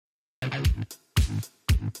Hello,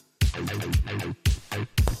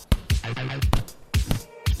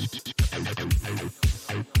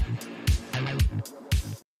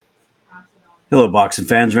 boxing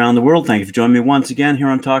fans around the world. Thank you for joining me once again here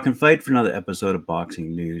on Talk and Fight for another episode of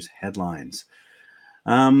Boxing News Headlines.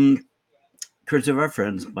 Courtesy of our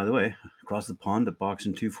friends, by the way, across the pond at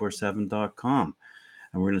boxing247.com.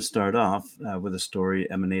 And we're going to start off with a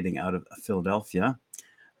story emanating out of Philadelphia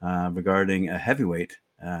regarding a heavyweight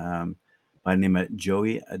by the name of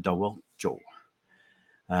Joey Daweljo.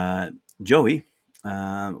 Joey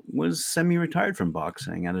was semi-retired from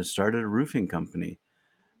boxing and had started a roofing company,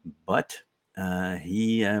 but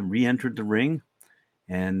he re-entered the ring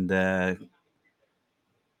and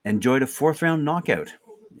enjoyed a fourth-round knockout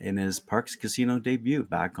in his Parx Casino debut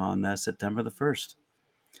back on September the 1st.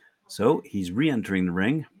 So he's re-entering the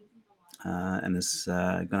ring and is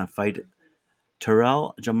going to fight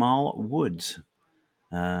Terrell Jamal Woods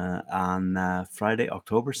on Friday,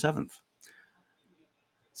 October 7th.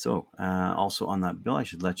 So also on that bill, I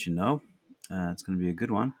should let you know, it's going to be a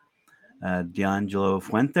good one. D'Angelo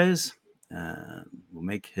Fuentes will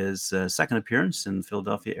make his second appearance in the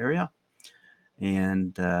Philadelphia area,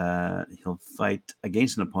 and he'll fight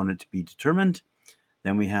against an opponent to be determined.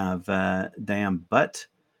 Then we have Diane Butt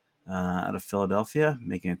out of Philadelphia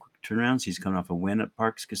making a quick turnaround. He's coming off a win at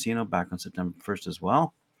Parx Casino back on September 1st as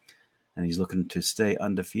well, and he's looking to stay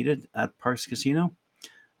undefeated at Parx Casino.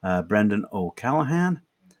 Brendan O'Callahan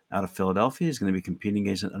out of Philadelphia is going to be competing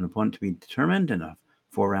against an opponent to be determined in a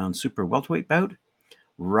 4-round super welterweight bout.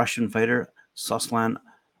 Russian fighter Soslan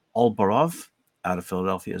Albarov out of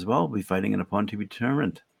Philadelphia as well will be fighting an opponent to be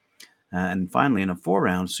determined. And finally, in a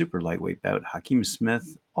 4-round super lightweight bout, Hakeem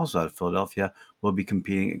Smith, also out of Philadelphia, will be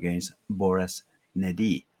competing against Boris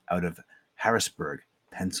Nedi out of Harrisburg,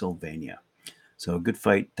 Pennsylvania. So a good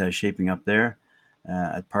fight shaping up there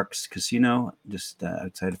at Parx Casino, just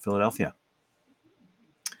outside of Philadelphia.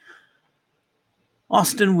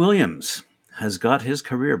 Austin Williams has got his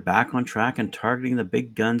career back on track and targeting the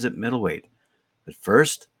big guns at middleweight. But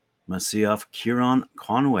first, must see off Kieran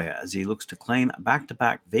Conway as he looks to claim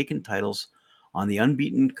back-to-back vacant titles on the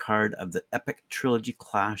unbeaten card of the epic trilogy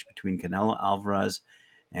clash between Canelo Alvarez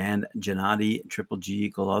and Gennady Triple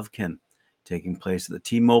G Golovkin, taking place at the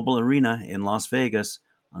T-Mobile Arena in Las Vegas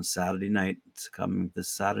on Saturday night. It's coming this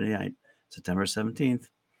Saturday night, September 17th.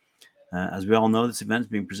 As we all know, this event is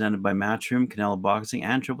being presented by Matchroom, Canelo Boxing,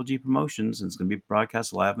 and Triple G Promotions, and it's going to be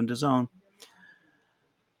broadcast live on DAZN.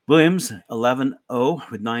 Williams,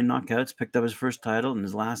 11-0 with 9 knockouts, picked up his first title in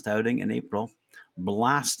his last outing in April,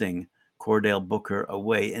 blasting Cordell Booker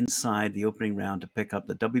away inside the opening round to pick up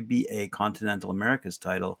the WBA Continental Americas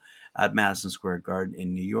title at Madison Square Garden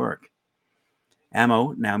in New York.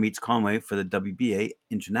 Ammo now meets Conway for the WBA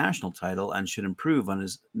International title and should improve on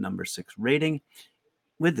his number 6 rating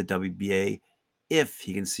with the WBA if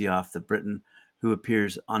he can see off the Briton who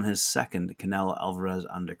appears on his second Canelo Alvarez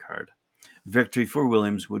undercard. Victory for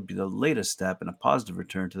Williams would be the latest step in a positive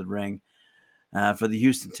return to the ring for the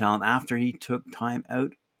Houston talent after he took time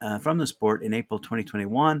out from the sport in April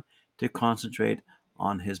 2021 to concentrate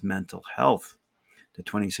on his mental health. The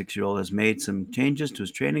 26-year-old has made some changes to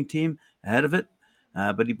his training team ahead of it,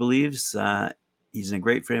 but he believes he's in a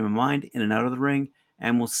great frame of mind in and out of the ring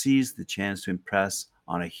and will seize the chance to impress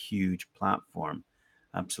on a huge platform.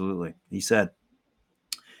 Absolutely. He said,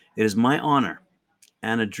 "It is my honor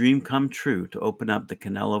and a dream come true to open up the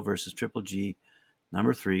Canelo versus Triple G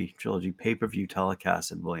number 3 trilogy pay-per-view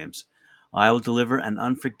telecast at Williams. I will deliver an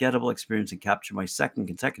unforgettable experience and capture my second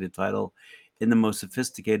consecutive title in the most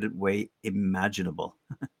sophisticated way imaginable.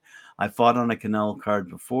 I fought on a Canelo card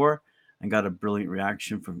before and got a brilliant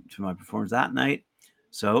reaction to my performance that night.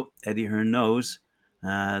 So Eddie Hearn knows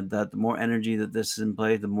that the more energy that this is in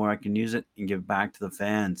play, the more I can use it and give back to the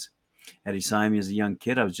fans. Eddie signed me as a young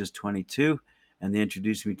kid. I was just 22, and they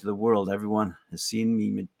introduced me to the world. Everyone has seen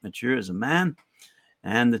me mature as a man,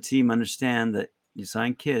 and the team understand that you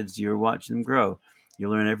sign kids, you're watching them grow. You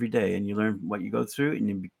learn every day, and you learn what you go through, and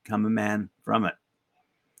you become a man from it.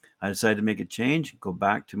 I decided to make a change, go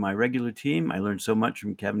back to my regular team. I learned so much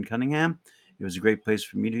from Kevin Cunningham. It was a great place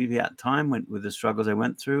for me to be at the time with the struggles I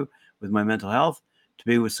went through with my mental health, to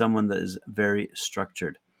be with someone that is very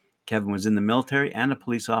structured. Kevin was in the military and a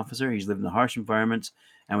police officer. He's lived in the harsh environments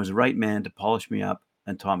and was the right man to polish me up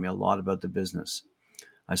and taught me a lot about the business.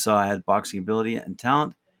 I saw I had boxing ability and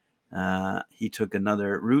talent. He took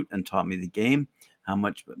another route and taught me the game, how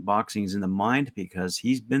much boxing is in the mind, because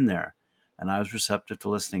he's been there, and I was receptive to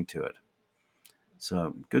listening to it."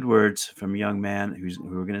 So good words from a young man who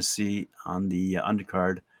we're going to see on the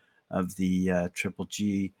undercard of the Triple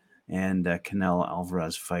G and Canelo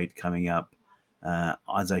Alvarez fight coming up,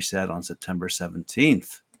 as I said, on September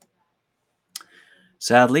 17th.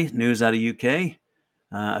 Sadly, news out of UK,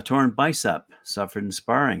 a torn bicep suffered in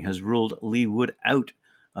sparring has ruled Leigh Wood out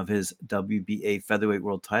of his WBA featherweight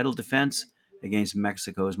world title defense against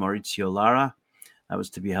Mexico's Mauricio Lara. That was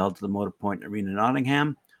to be held at the Motorpoint Arena,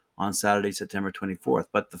 Nottingham, on Saturday, September 24th.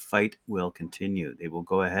 But the fight will continue. They will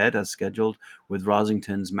go ahead as scheduled, with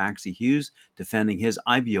Rosington's Maxie Hughes defending his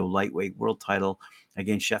IBO lightweight world title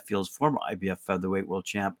against Sheffield's former IBF featherweight world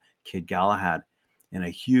champ, Kid Galahad, in a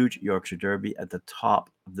huge Yorkshire Derby at the top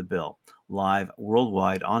of the bill, live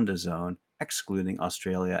worldwide on DAZN, excluding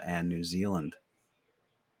Australia and New Zealand.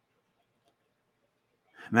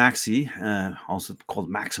 Maxie, also called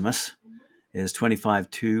Maximus, is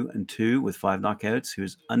 25-2-2 with 5 knockouts,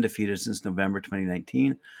 who's undefeated since November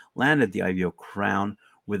 2019, landed the IBO crown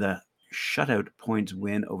with a shutout points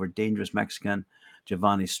win over dangerous Mexican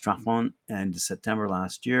Giovanni Strafon in September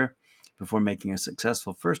last year, before making a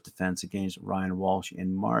successful first defense against Ryan Walsh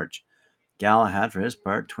in March. Galahad, for his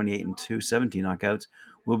part, 28-2, 17 knockouts,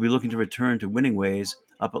 will be looking to return to winning ways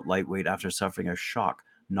up at lightweight after suffering a shock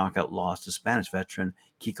knockout loss to Spanish veteran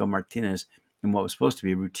Kiko Martinez in what was supposed to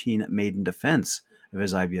be a routine maiden defense of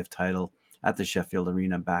his IBF title at the Sheffield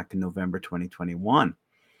Arena back in November 2021.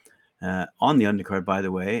 On the undercard, by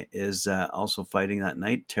the way, is also fighting that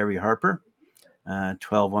night Terry Harper,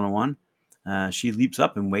 12-101. She leaps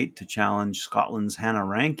up in weight to challenge Scotland's Hannah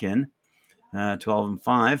Rankin,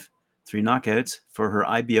 12-5, 3 knockouts for her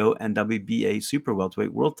IBO and WBA super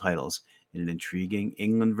welterweight world titles in an intriguing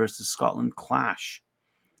England versus Scotland clash.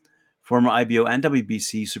 Former IBO and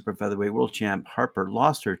WBC super featherweight world champ Harper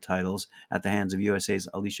lost her titles at the hands of USA's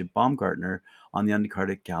Alicia Baumgartner on the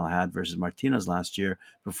undercard at Galahad versus Martinez last year,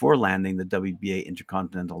 before landing the WBA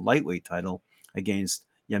Intercontinental lightweight title against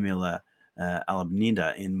Yamila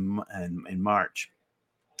Alabnida in March.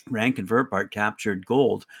 Rankin, for her part, captured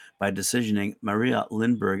gold by decisioning Maria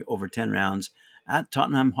Lindberg over 10 rounds at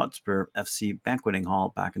Tottenham Hotspur FC Banqueting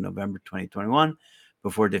Hall back in November 2021,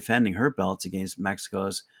 before defending her belts against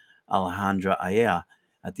Mexico's Alejandra Aya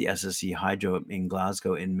at the SSE Hydro in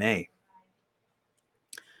Glasgow in May.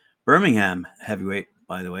 Birmingham heavyweight,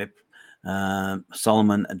 by the way,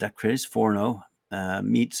 Solomon Dekres, 4-0,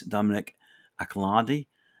 meets Dominic Akladi,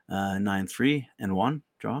 9-3 and 1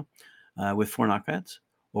 draw, with 4 knockouts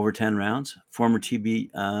over 10 rounds. Former Team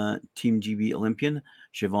GB Olympian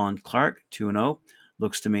Siobhan Clark, 2-0,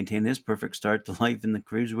 looks to maintain his perfect start to life in the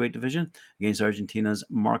cruiserweight division against Argentina's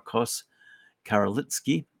Marcos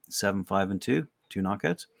Karolitsky, 7-5-2, 2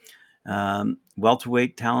 knockouts.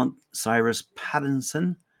 Welterweight talent Cyrus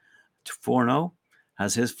Pattinson, 4-0,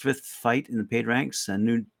 has his 5th fight in the paid ranks,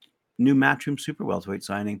 and new Matchroom super welterweight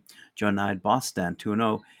signing Jonaid Bostan,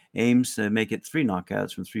 2-0, aims to make it 3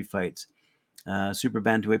 knockouts from 3 fights. Super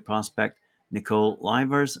bantamweight prospect Nicole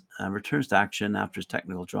Livers returns to action after his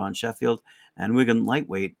technical draw in Sheffield, and Wigan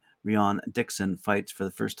lightweight Rion Dixon fights for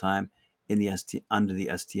the first time in the under the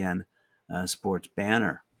STN Sports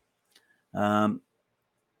banner.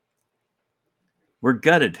 We're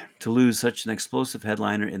gutted to lose such an explosive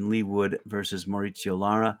headliner in Leigh Wood versus Mauricio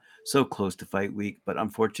Lara, so close to fight week, but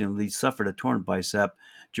unfortunately suffered a torn bicep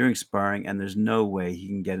during sparring, and there's no way he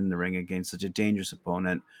can get in the ring against such a dangerous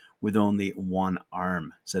opponent with only one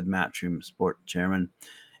arm, said Matchroom Sport Chairman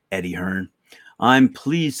Eddie Hearn. I'm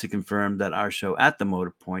pleased to confirm that our show at the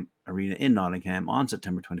Motorpoint Arena in Nottingham on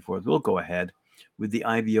September 24th will go ahead with the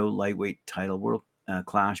IBO lightweight title world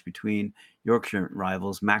clash between Yorkshire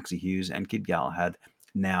rivals Maxie Hughes and Kid Galahad,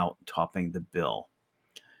 now topping the bill.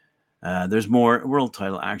 There's more world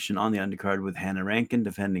title action on the undercard, with Hannah Rankin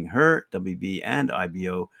defending her WB and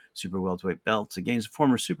IBO super welterweight belts against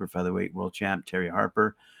former super featherweight world champ Terry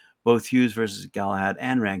Harper. Both Hughes versus Galahad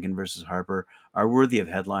and Rankin versus Harper are worthy of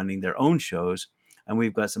headlining their own shows, and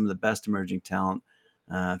we've got some of the best emerging talent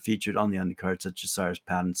featured on the undercard, such as Cyrus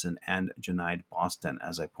Pattinson and Jonaid Bostan,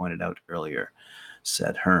 as I pointed out earlier,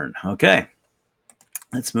 said Hearn. Okay,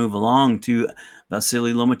 let's move along to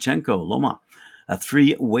Vasily Lomachenko. Loma, a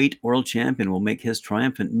 3-weight world champion, will make his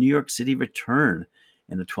triumphant New York City return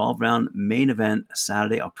in a 12-round main event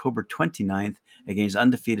Saturday, October 29th, against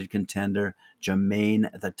undefeated contender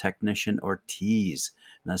Jermaine the Technician Ortiz.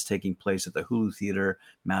 And that's taking place at the Hulu Theater,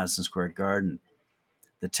 Madison Square Garden.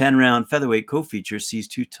 The 10-round featherweight co-feature sees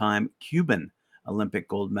 2-time Cuban Olympic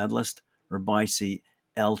gold medalist Rabisi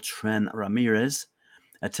El Tren Ramirez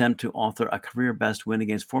attempt to author a career-best win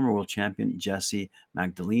against former world champion Jesse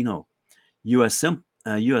Magdaleno. U.S.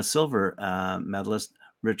 silver medalist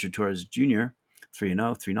Richard Torres Jr.,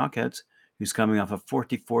 3-0, 3 knockouts, who's coming off a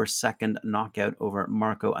 44-second knockout over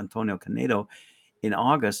Marco Antonio Canedo in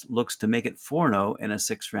August looks to make it 4-0 in a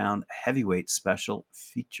 6-round heavyweight special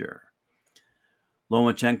feature.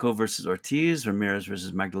 Lomachenko versus Ortiz, Ramirez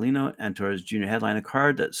versus Magdaleno, and Torres Jr. headline a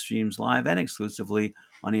card that streams live and exclusively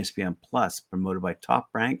on ESPN Plus, promoted by Top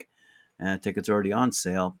Rank. Tickets are already on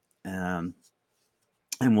sale and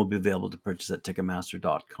will be available to purchase at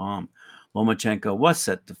Ticketmaster.com. Lomachenko was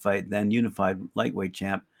set to fight then unified lightweight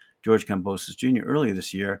champ George Kambosos Jr. earlier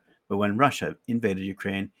this year, but when Russia invaded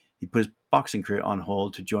Ukraine, he put his boxing career on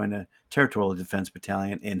hold to join a territorial defense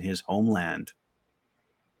battalion in his homeland.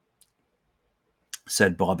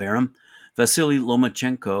 Said Bob Arum, Vasily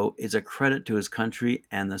Lomachenko is a credit to his country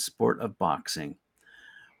and the sport of boxing.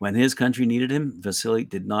 When his country needed him, Vasily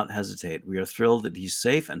did not hesitate. We are thrilled that he's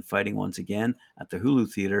safe and fighting once again at the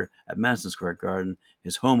Hulu Theater at Madison Square Garden,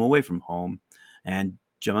 his home away from home. And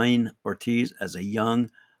Jamaine Ortiz as a young,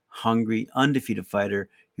 hungry, undefeated fighter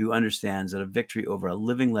who understands that a victory over a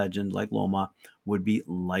living legend like Loma would be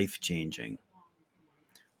life-changing.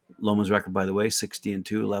 Loma's record, by the way,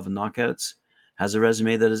 60-2, 11 knockouts, has a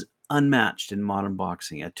resume that is unmatched in modern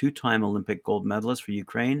boxing. A two-time Olympic gold medalist for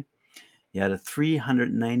Ukraine, he had a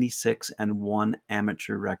 396-1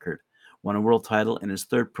 amateur record, won a world title in his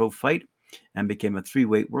third pro fight, and became a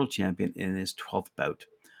 3-weight world champion in his 12th bout.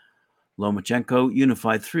 Lomachenko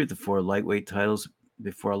unified 3 of the 4 lightweight titles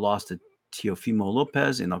before a loss to Teofimo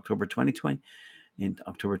Lopez in October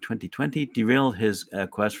 2020, derailed his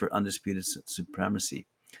quest for undisputed supremacy.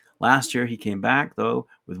 Last year, he came back, though,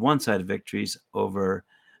 with one-sided victories over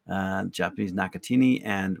Japanese Nakatani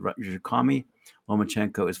and Rutger Kami.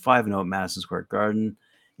 Lomachenko is 5-0 at Madison Square Garden,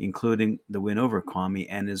 including the win over Kami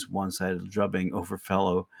and his one-sided drubbing over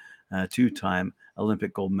fellow two-time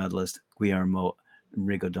Olympic gold medalist Guillermo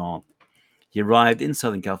Rigodon. He arrived in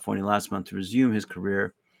Southern California last month to resume his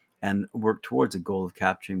career and work towards the goal of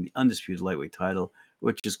capturing the undisputed lightweight title,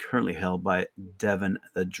 which is currently held by Devin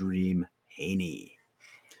the Dream Haney.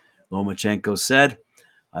 Lomachenko said,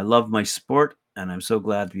 I love my sport, and I'm so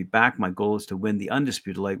glad to be back. My goal is to win the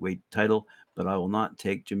undisputed lightweight title, but I will not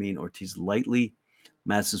take Jamaine Ortiz lightly.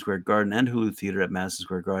 Madison Square Garden and Hulu Theater at Madison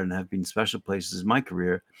Square Garden have been special places in my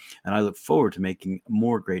career, and I look forward to making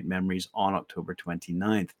more great memories on October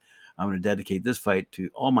 29th. I'm going to dedicate this fight to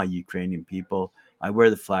all my Ukrainian people. I wear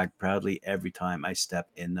the flag proudly every time I step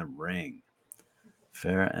in the ring.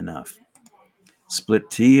 Fair enough. Split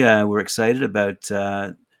T, we're excited about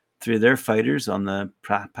 3 of their fighters on the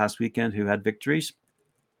past weekend who had victories,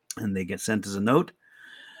 and they get sent as a note.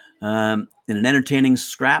 In an entertaining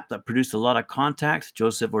scrap that produced a lot of contact,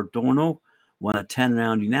 Joseph Ordonez won a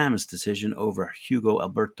 10-round unanimous decision over Hugo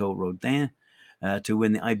Alberto Rodin to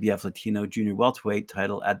win the IBF Latino Junior Welterweight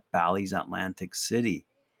title at Bally's Atlantic City.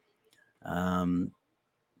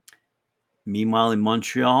 Meanwhile, in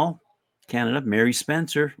Montreal, Canada, Mary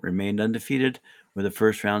Spencer remained undefeated with a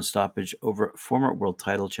first-round stoppage over former world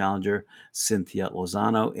title challenger Cynthia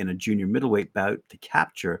Lozano in a junior middleweight bout to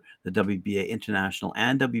capture the WBA International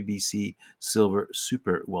and WBC Silver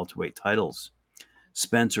Super Welterweight titles.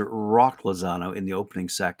 Spencer rocked Lozano in the opening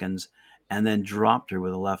seconds and then dropped her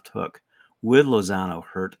with a left hook. With Lozano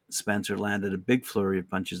hurt, Spencer landed a big flurry of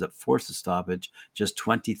punches that forced the stoppage just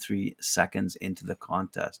 23 seconds into the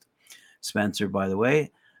contest. Spencer, by the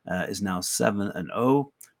way, is now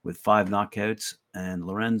 7-0 with 5 knockouts, and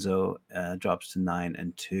Lorenzo drops to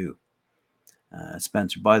 9-2.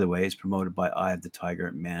 Spencer, by the way, is promoted by Eye of the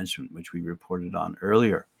Tiger Management, which we reported on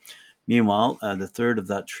earlier. Meanwhile, the third of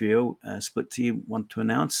that trio, Split T, want to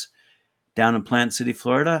announce down in Plant City,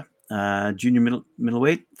 Florida, junior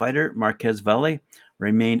middleweight fighter Marquez Valle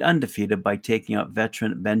remained undefeated by taking out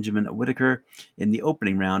veteran Benjamin Whitaker in the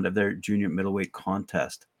opening round of their junior middleweight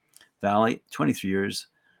contest. Valle, 23 years,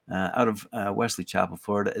 out of Wesley Chapel,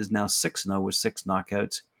 Florida, is now 6-0 with 6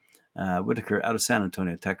 knockouts. Whitaker, out of San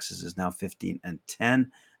Antonio, Texas, is now 15-10.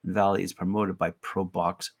 And Valle is promoted by Pro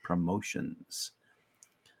Box Promotions.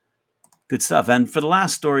 Good stuff. And for the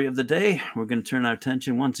last story of the day, we're going to turn our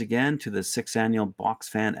attention once again to the 6th Annual Box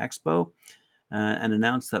Fan Expo and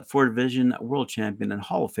announce that 4-division world champion and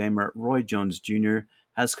Hall of Famer Roy Jones Jr.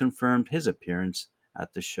 has confirmed his appearance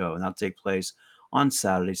at the show. And that'll take place on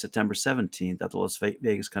Saturday, September 17th at the Las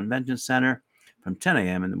Vegas Convention Center from 10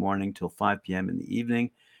 a.m. in the morning till 5 p.m. in the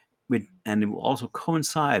evening. And it will also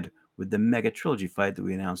coincide with the mega trilogy fight that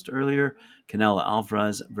we announced earlier, Canelo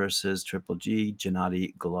Alvarez versus Triple G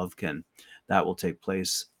Gennady Golovkin. That will take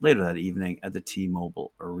place later that evening at the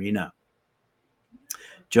T-Mobile Arena.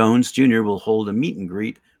 Jones Jr. will hold a meet and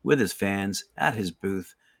greet with his fans at his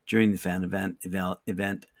booth during the fan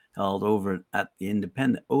event held over at the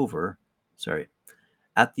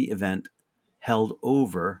event held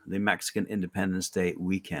over the Mexican Independence Day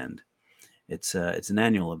weekend. It's an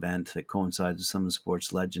annual event that coincides with some of the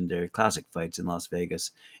sport's legendary classic fights in Las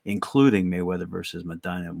Vegas, including Mayweather versus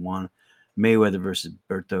Medina 1, Mayweather versus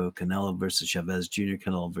Berto, Canelo versus Chavez Jr.,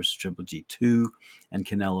 Canelo versus Triple G2, and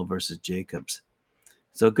Canelo versus Jacobs.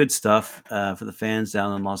 So good stuff for the fans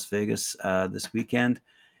down in Las Vegas this weekend.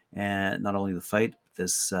 And not only the fight,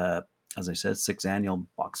 this, as I said, 6th annual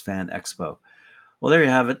Box Fan Expo. Well, there you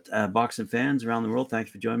have it, boxing fans around the world.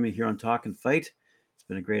 Thanks for joining me here on Talk and Fight. It's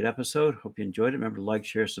been a great episode. Hope you enjoyed it. Remember to like,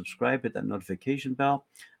 share, subscribe, hit that notification bell,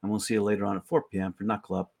 and we'll see you later on at 4 p.m. for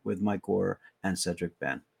Knuckle Up with Mike Orr and Cedric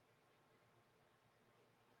Ben.